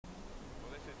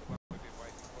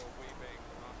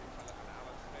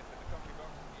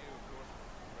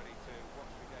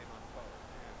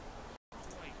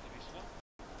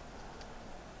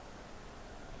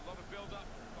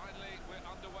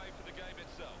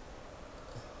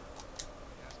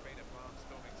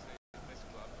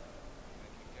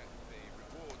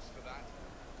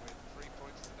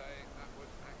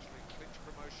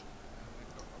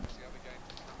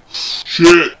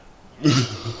shit!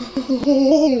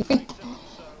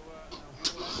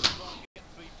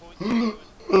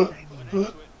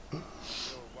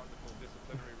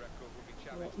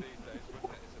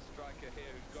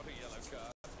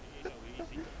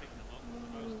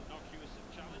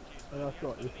 That's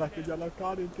got your second yellow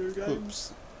card in 2 games.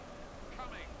 Oops.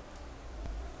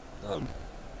 Oh, man.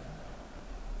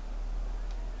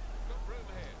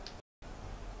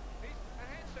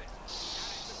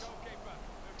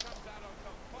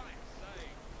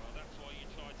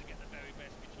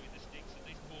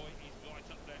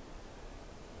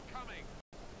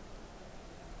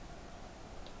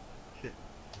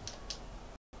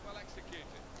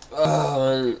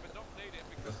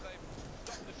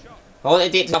 I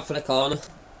wanted it to go for the corner.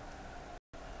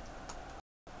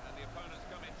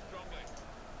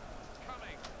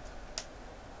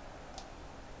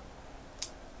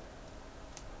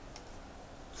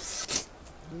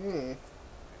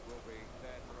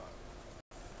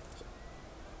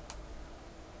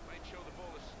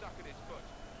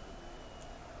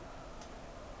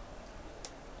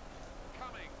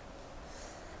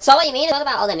 So what you mean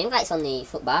about all them invites on the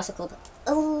foot bicycle?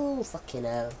 Oh, fucking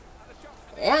hell.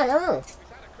 Yeah, I know.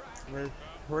 There's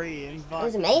 3 invites. It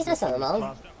was amazing, some of them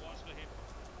all.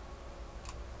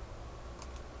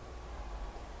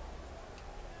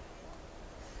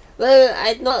 Well,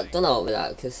 I'd not done all with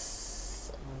that,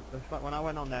 because... When I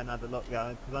went on there and had a look,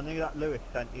 yeah, because I knew that Lewis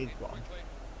sent his one.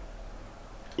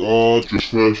 Oh, just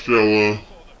first yellow.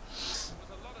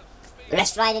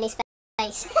 Rest right in his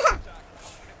face.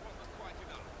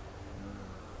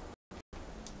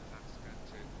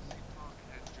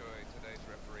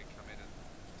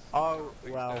 Oh,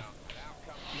 well.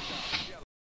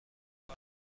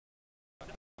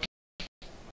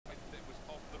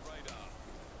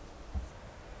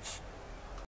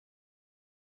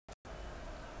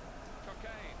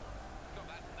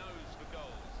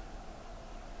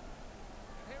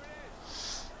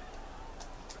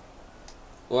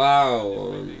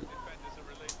 Wow.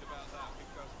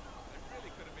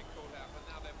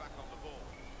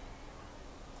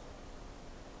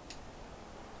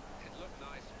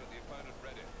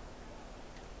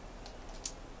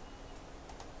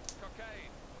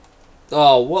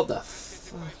 Oh, what the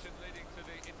fuck?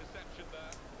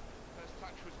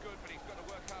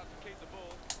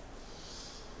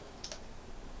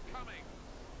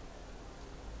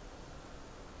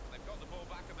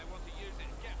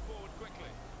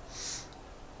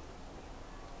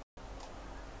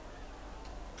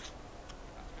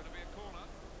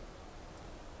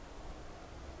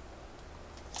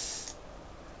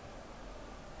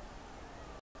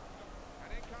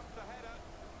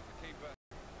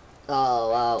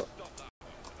 Oh, wow.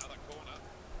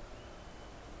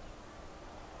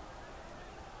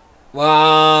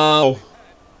 Wow.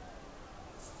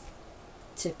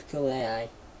 Typical AI.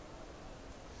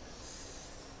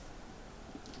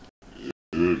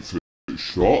 It's a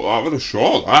shot, that was a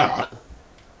shot, that.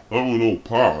 That was no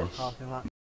pass.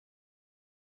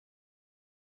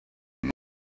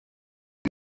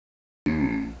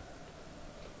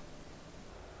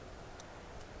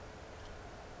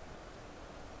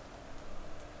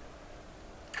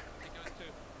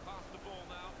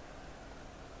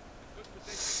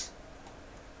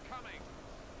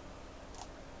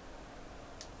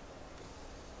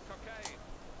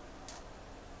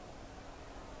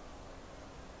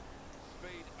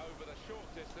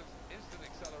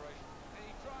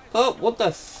 Oh, what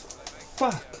the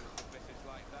fuck?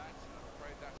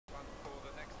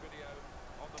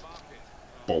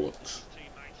 Bollocks.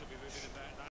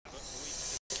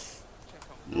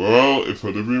 Well, if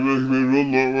I'd have been making me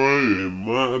run that way, it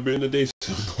might have been a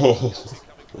decent ball.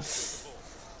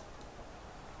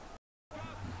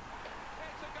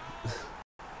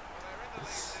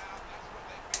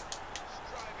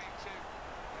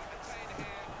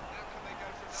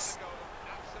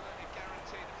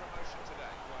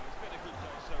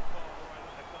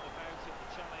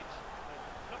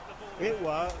 It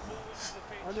worked.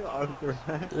 I knew I was doing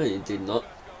that. No, you did not.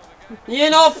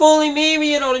 You're not fooling me with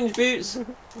your orange boots.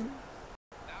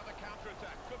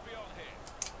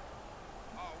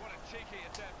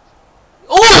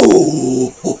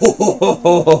 Oh!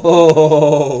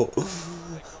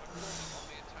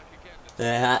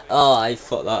 Yeah. Oh, I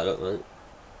fucked that up, man.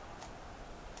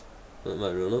 That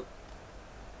might run up.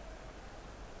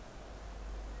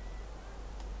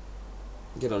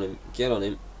 Get on him. Get on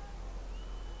him.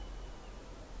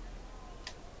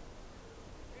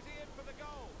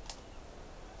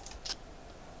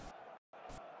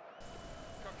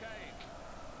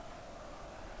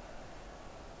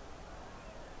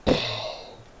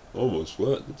 Almost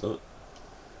worked, did that?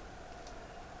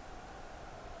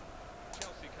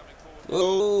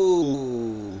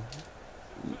 Oh,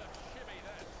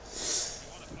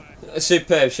 a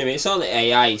superb shimmy. It's only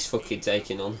AI he's fucking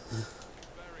taking on.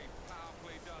 Very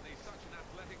powerfully done. He's such an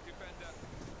athletic defender,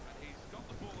 and he's got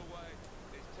the ball away.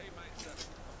 His teammates are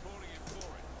applauding him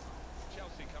for it.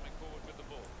 Chelsea coming forward with the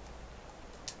ball.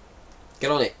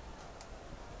 Get on it.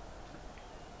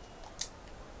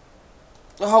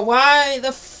 Oh, why the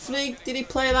frig did he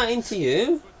play that into you?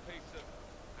 Good piece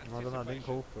of I don't know, I didn't anticipation.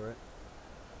 call for it.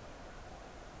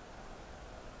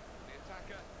 The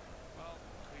attacker, well,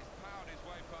 he's powered his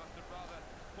way past a rather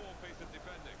poor piece of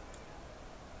defending.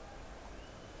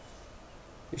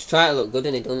 He's trying to look good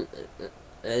and he don't.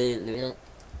 He ain't doing it.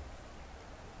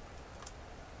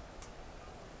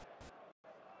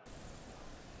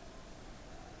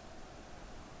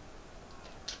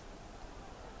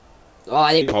 Oh,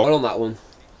 I didn't call on that one. Keeps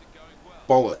it going well.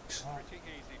 Bollocks. Pretty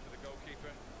easy for the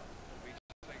goalkeeper. We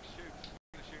take shoots,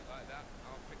 a shoot like that.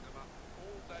 I'll pick them up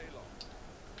all day long.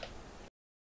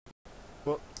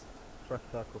 Press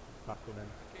circle, tackle in.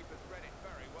 The keeper's read it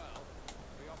very well.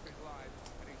 Be off his line,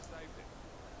 and he saved it.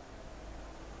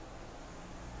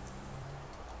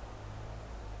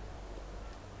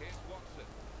 Here's Watson.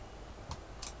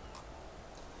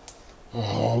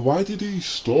 Oh, why did he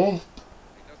stop?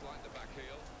 He does like the back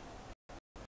heel.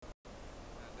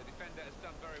 And the defender has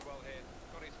done very well here.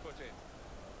 Got his foot in.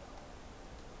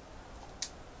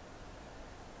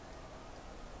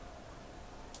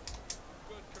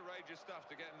 Good, courageous stuff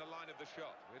to get in the line of the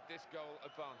shot. With this goal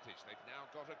advantage, they've now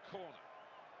got a corner.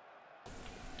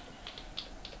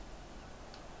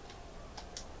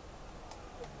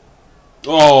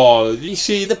 Oh, did you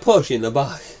see the push in the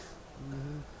back?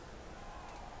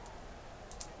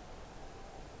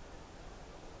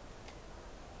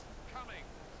 Cummings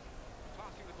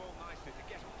passing the ball nicely to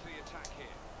get onto the attack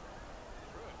here.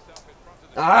 Threw himself in front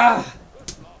of the Ah!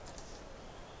 good block.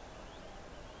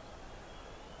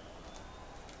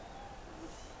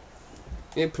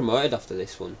 Get promoted after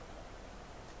this one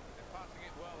They're passing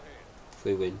it well here. if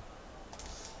we win.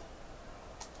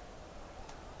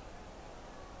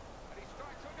 And he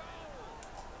strikes a goal.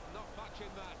 Not much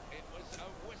in that. It was a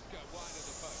whisker wide of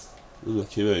the post.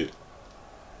 Lucky mate.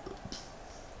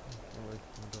 Always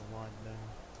middle line then.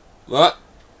 What?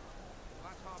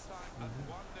 Last half time at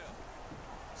 1-0.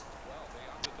 Well, the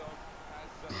underdog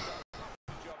has done a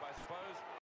good job, I suppose,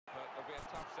 but there'll be a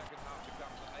tough second half to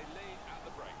come. A lead at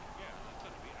the break. Yeah, they're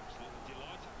going to be absolutely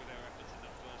delighted with their efforts in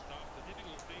that first half. The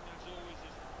difficult thing, as always,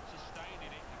 is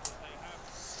sustaining it because they have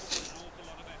put an awful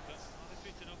lot of effort. Are they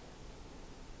fit enough?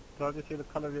 So I just see the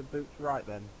colour of your boots right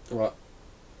then. What?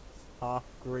 Half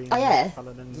green Oh, yeah. colour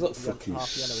and They look fucking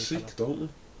half yellowy sick, colour. don't they?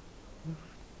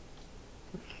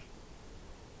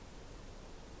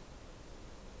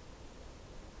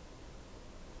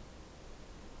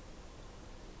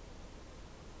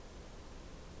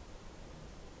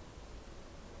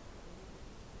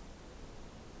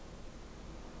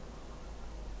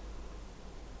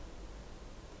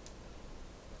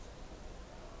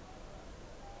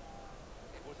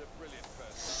 It was a brilliant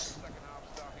first half. Second half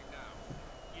starting now.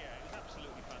 Yeah, it was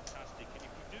absolutely fantastic. And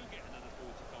if we do get another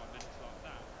 45 minutes like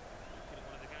that, we're looking at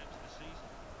one of the games of the season.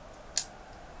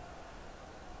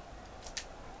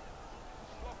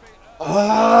 Sloppy.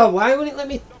 Ah, why wouldn't it let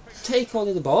me take hold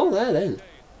of the ball there then? Indeed.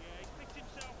 Yeah, he's picked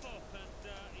himself up and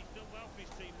he's done well for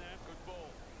his team there. Good ball.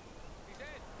 He's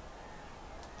in.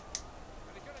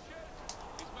 And he's going to shoot.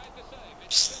 He's made the save.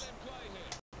 It's still in play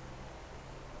here.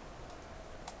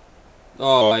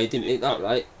 Oh, I didn't hit that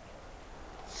right. Didn't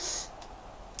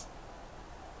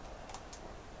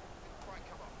quite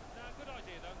come off. No, good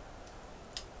idea though.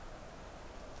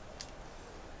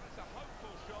 That's a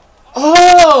hopeful shot.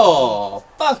 Oh,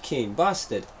 fucking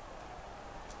bastard.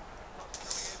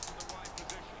 Cross coming in from the right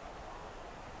position.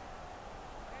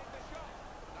 Here's the shot.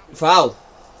 That was Foul. He's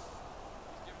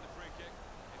given the free kick.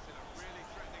 It's in a really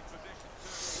threatening position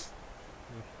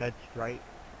too. He's dead straight.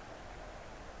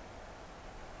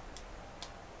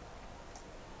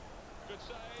 Good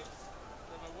save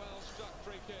from a well-struck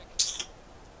free kick.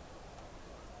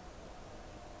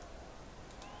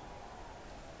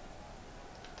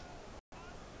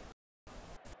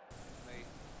 The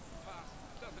pass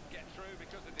doesn't get through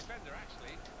because the defender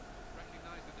actually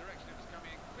recognised the direction it was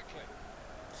coming in quickly.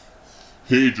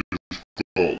 He just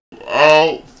got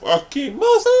out fucking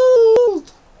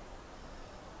muscled.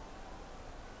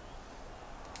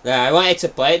 Yeah, I wanted to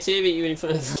play it to you, but you were in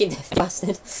front of a fucking deaf bastard.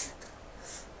 Good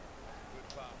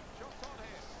pass. Shots on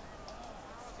him.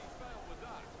 How has he failed with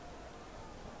that?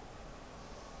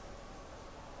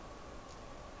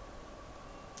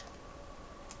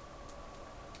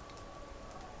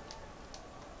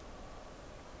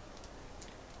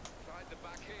 Tried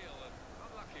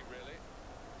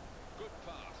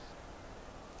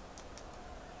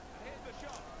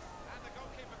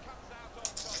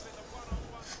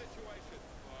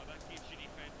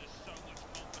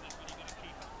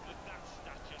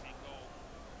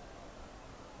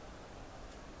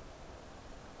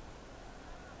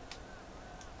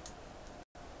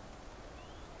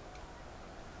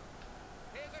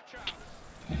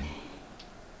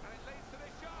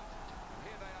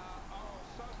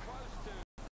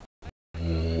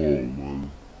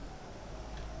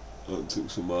took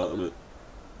some out of it.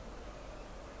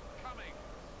 Coming.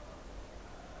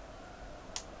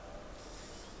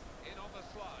 In on the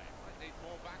slide. Might need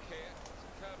more back here to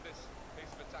curb this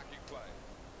piece of attacking play.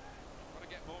 Got to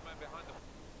get more men behind the...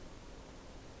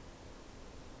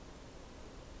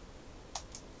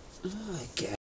 Oh, God.